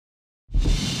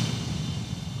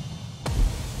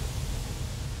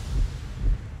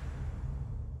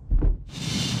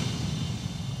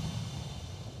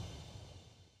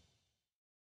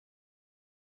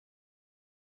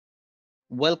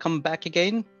Welcome back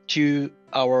again to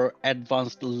our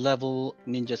advanced level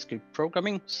NinjaScript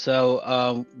programming.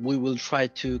 So we will try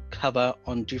to cover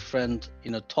on different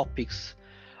topics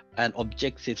and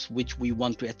objectives which we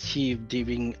want to achieve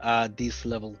during this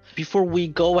level. Before we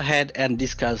go ahead and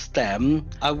discuss them,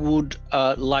 I would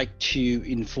like to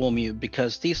inform you,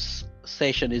 because this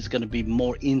session is going to be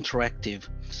more interactive.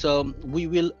 So we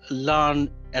will learn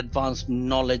advanced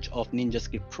knowledge of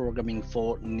NinjaScript programming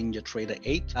for NinjaTrader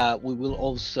 8. We will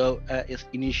also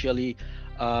initially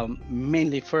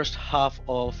mainly first half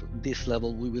of this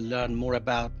level, we will learn more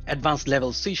about advanced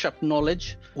level C#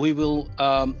 knowledge. We will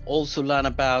also learn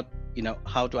about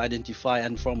how to identify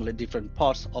and formulate different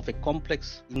parts of a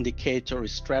complex indicator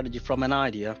strategy from an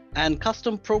idea, and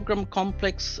custom program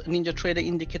complex NinjaTrader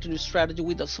indicator strategy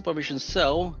with a supervision.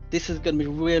 So this is going to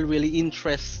be really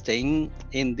interesting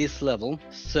in this level.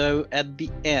 So at the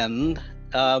end,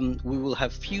 we will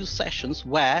have few sessions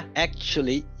where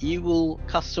actually you will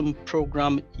custom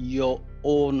program your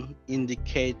own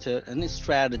indicator and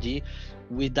strategy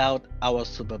without our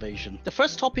supervision. The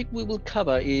first topic we will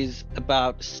cover is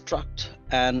about struct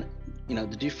and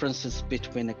the differences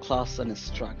between a class and a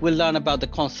struct. We'll learn about the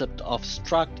concept of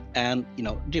struct and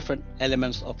different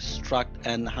elements of struct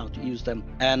and how to use them,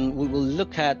 and we will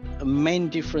look at main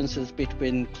differences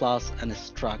between class and a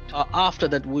struct. After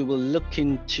that, we will look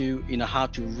into how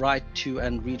to write to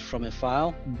and read from a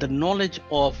file. The knowledge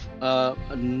of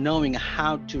knowing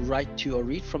how to write to or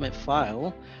read from a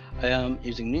file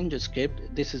using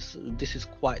NinjaScript, this is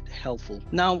quite helpful.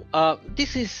 Now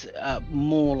this is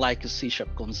more like a C#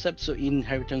 concept, so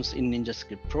inheritance in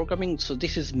NinjaScript programming. So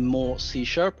this is more C#.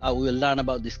 We will learn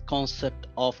about this concept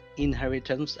of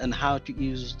inheritance and how to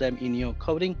use them in your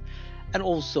coding, and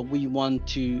also we want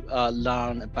to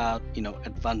learn about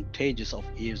advantages of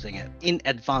using it. In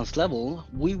advanced level,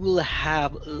 we will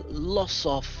have lots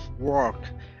of work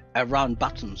around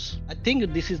buttons. I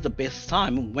think this is the best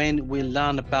time when we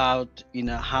learn about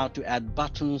how to add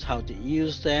buttons, how to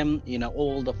use them,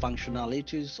 all the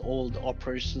functionalities, all the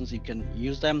operations you can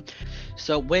use them.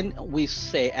 So when we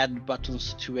say add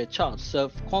buttons to a chart, so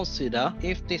consider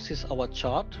if this is our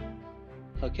chart,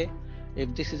 okay,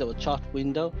 if this is our chart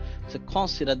window, so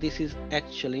consider this is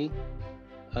actually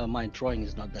my drawing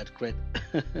is not that great.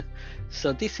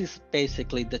 So this is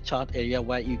basically the chart area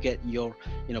where you get your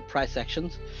price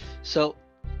actions. So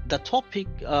the topic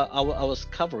I was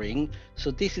covering,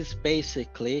 so this is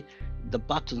basically the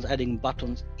buttons, adding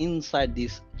buttons inside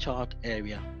this chart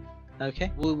area.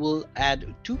 Okay, we will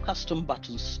add 2 custom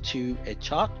buttons to a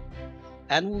chart,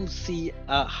 and we'll see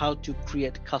how to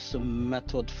create custom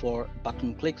method for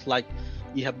button clicks. Like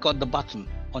you have got the button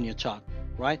on your chart,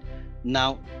 right?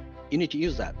 Now you need to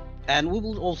use that. And we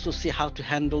will also see how to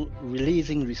handle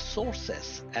releasing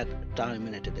resources at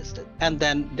terminated state, and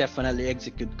then definitely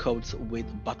execute codes with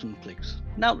button clicks.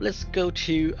 Now let's go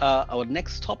to our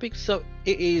next topic. So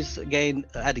it is again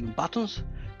adding buttons,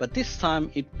 but this time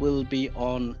it will be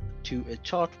on to a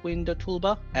chart window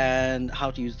toolbar and how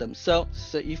to use them. So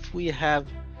if we have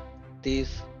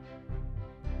this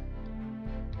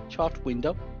chart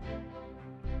window,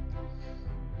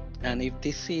 and if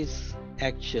this is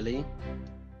actually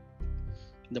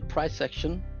the price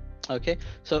section, okay,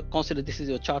 so consider this is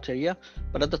your chart area,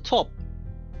 but at the top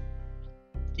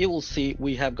you will see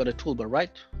we have got a toolbar, right?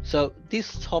 So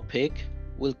this topic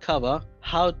will cover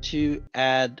how to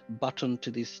add button to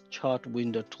this chart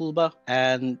window toolbar,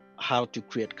 and how to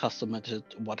create custom method,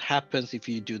 what happens if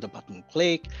you do the button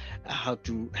click, how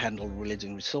to handle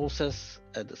releasing resources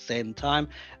at the same time,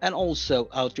 and also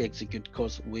how to execute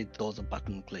codes with those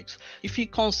button clicks. If you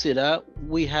consider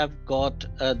we have got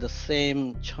the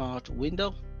same chart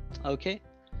window, okay,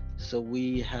 so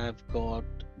we have got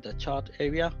the chart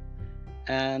area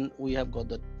and we have got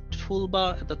the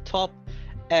toolbar at the top,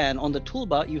 and on the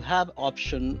toolbar you have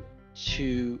option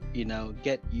to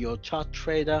get your chart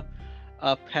trader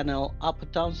panel up or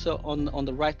down. So on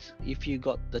the right, if you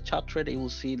got the chart trader, you will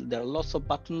see there are lots of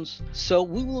buttons. So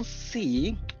we will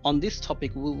see on this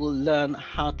topic, we will learn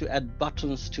how to add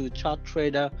buttons to chart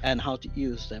trader and how to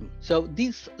use them. So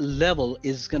this level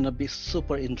is going to be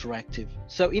super interactive.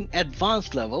 So in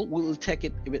advanced level, we will take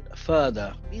it a bit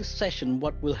further. This session,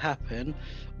 what will happen,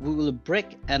 we will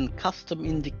break and custom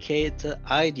indicator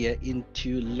idea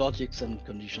into logics and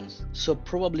conditions. So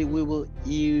probably we will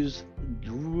use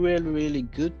really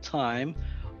good time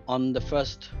on the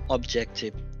first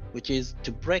objective, which is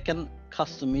to break an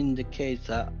custom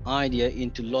indicator idea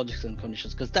into logics and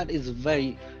conditions, because that is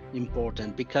very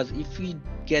important. Because if we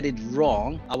get it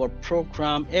wrong, our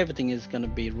program, everything is going to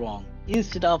be wrong.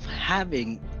 Instead of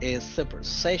having a separate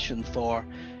session for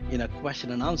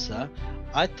question and answer,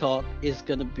 I thought it's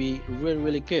going to be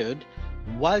really good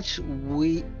whilst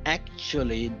we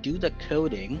actually do the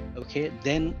coding. Okay,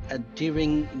 then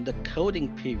during the coding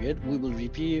period, we will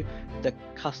review the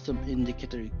custom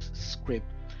indicator script,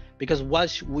 because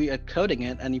whilst we are coding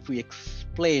it, and if we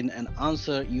explain and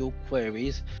answer your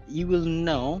queries, you will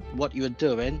know what you're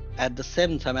doing at the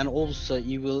same time, and also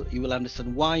you will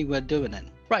understand why you are doing it.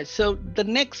 Right, so the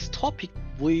next topic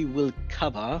we will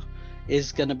cover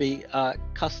is going to be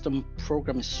custom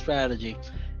programming strategy.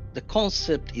 The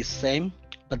concept is same,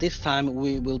 but this time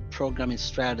we will program a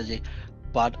strategy,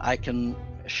 but I can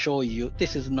show you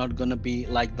this is not going to be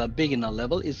like the beginner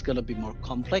level. It's going to be more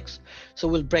complex. So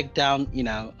we'll break down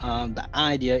the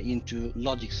idea into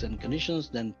logics and conditions,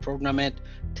 then program it,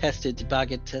 test it,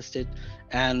 debug it, test it,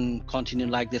 and continue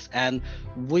like this. And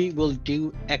we will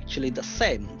do actually the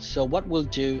same. So what we'll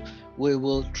do, we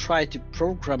will try to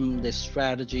program the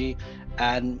strategy,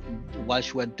 and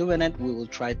whilst we're doing it, we will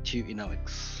try to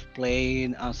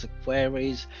explain, answer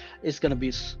queries. It's going to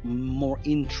be more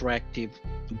interactive,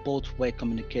 both way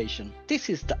communication. This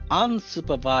is the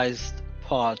unsupervised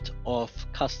part of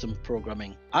custom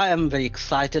programming. I am very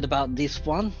excited about this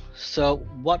one. So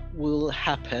what will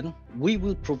happen, we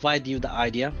will provide you the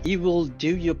idea, you will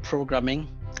do your programming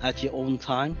at your own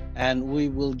time, and we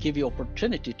will give you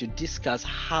opportunity to discuss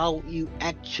how you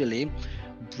actually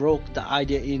broke the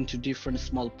idea into different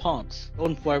small parts.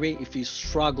 Don't worry if you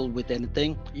struggle with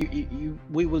anything.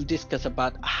 We will discuss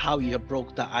about how you have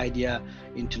broke the idea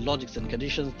into logics and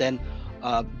conditions. Then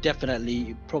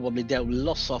definitely, probably there will be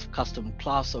lots of custom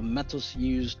class or methods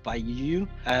used by you.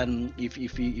 And if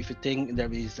you think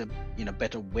there is a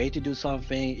better way to do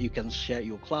something, you can share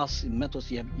your class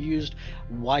methods you have used,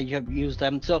 why you have used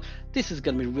them. So this is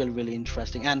going to be really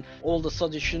interesting. And all the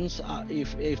suggestions,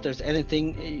 if there's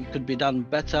anything it could be done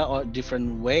better or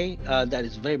different way, that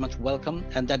is very much welcome.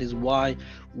 And that is why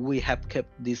we have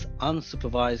kept this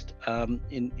unsupervised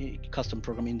in custom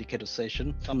program indicator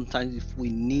session. Sometimes if we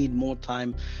need more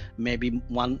time, maybe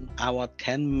 1 hour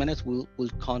 10 minutes, we'll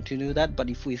continue that. But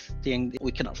if we think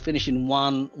we cannot finish in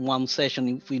one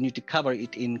session, if we need to cover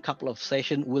it in a couple of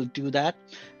sessions, we'll do that,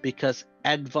 because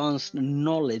advanced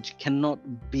knowledge cannot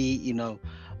be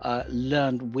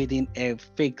learned within a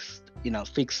fixed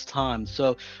time.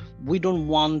 So we don't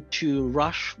want to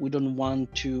rush, we don't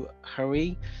want to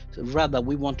hurry. So rather,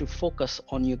 we want to focus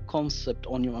on your concept,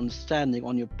 on your understanding,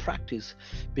 on your practice,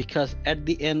 because at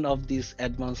the end of this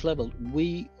advanced level,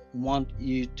 we want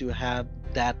you to have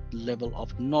that level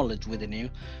of knowledge within you,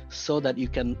 so that you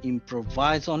can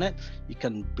improvise on it, you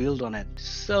can build on it.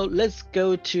 So let's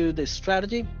go to the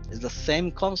strategy. It's the same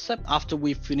concept. After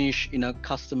we finish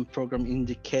custom program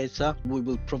indicator, we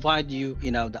will provide you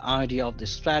the idea of the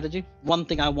strategy. One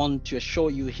thing I want to assure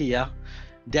you here,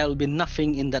 there will be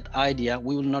nothing in that idea.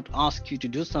 We will not ask you to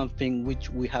do something which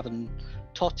we haven't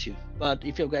taught you. But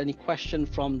if you've got any question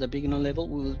from the beginner level,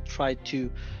 we will try to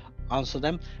answer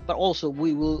them. But also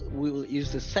we will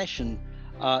use the session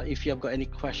if you have got any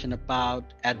question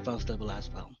about advanced level as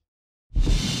well.